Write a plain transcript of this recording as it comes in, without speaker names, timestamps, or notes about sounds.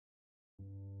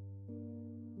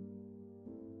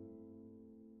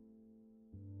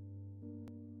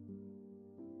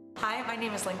Hi, my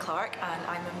name is Lynn Clark and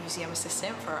I'm a museum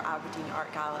assistant for Aberdeen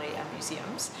Art Gallery and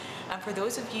Museums. And for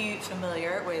those of you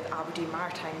familiar with Aberdeen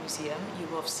Maritime Museum, you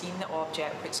will have seen the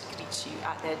object which greets you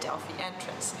at the Adelphi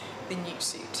entrance, the Newt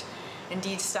Suit.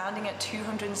 Indeed, standing at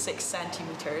 206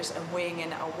 centimetres and weighing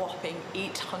in a whopping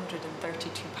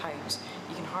 832 pounds,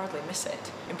 you can hardly miss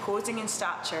it. Imposing in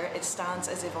stature, it stands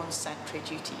as if on sentry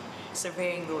duty,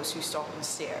 surveying those who stop and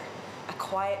stare. A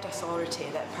quiet authority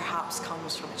that perhaps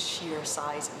comes from its sheer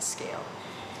size and scale.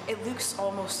 It looks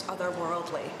almost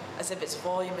otherworldly, as if its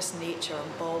voluminous nature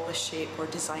and bulbous shape were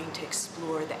designed to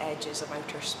explore the edges of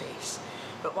outer space.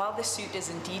 But while the suit is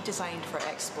indeed designed for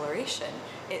exploration,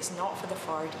 it's not for the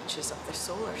far reaches of the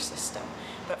solar system,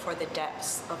 but for the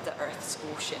depths of the Earth's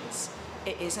oceans.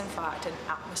 It is in fact an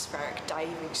atmospheric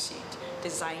diving suit,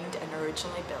 designed and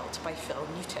originally built by Phil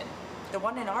Newton. The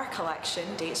one in our collection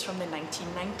dates from the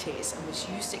 1990s and was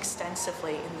used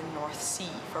extensively in the North Sea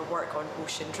for work on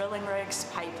ocean drilling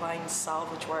rigs, pipelines,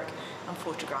 salvage work and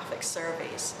photographic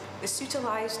surveys. The suit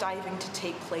allows diving to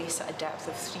take place at a depth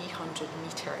of 300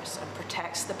 metres and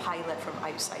protects the pilot from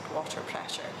outside water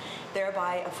pressure,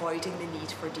 thereby avoiding the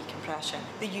need for decompression.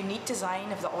 The unique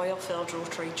design of the oil-filled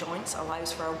rotary joints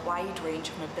allows for a wide range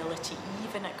of mobility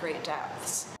even at great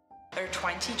depths. There are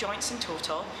 20 joints in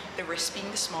total, the wrist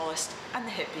being the smallest and the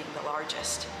hip being the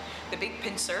largest. The big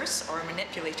pincers, or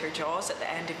manipulator jaws at the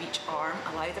end of each arm,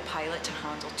 allow the pilot to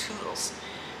handle tools.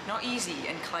 Not easy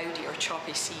in cloudy or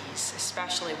choppy seas,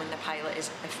 especially when the pilot is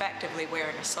effectively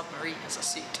wearing a submarine as a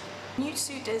suit. Newt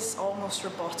Suit is almost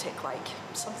robotic-like,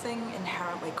 something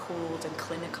inherently cold and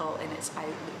clinical in its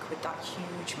outlook with that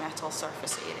huge metal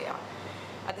surface area.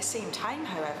 At the same time,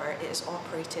 however, it is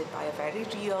operated by a very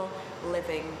real,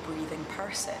 living, breathing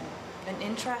person. An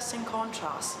interesting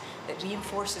contrast that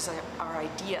reinforces our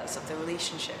ideas of the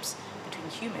relationships between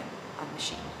human and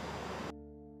machine.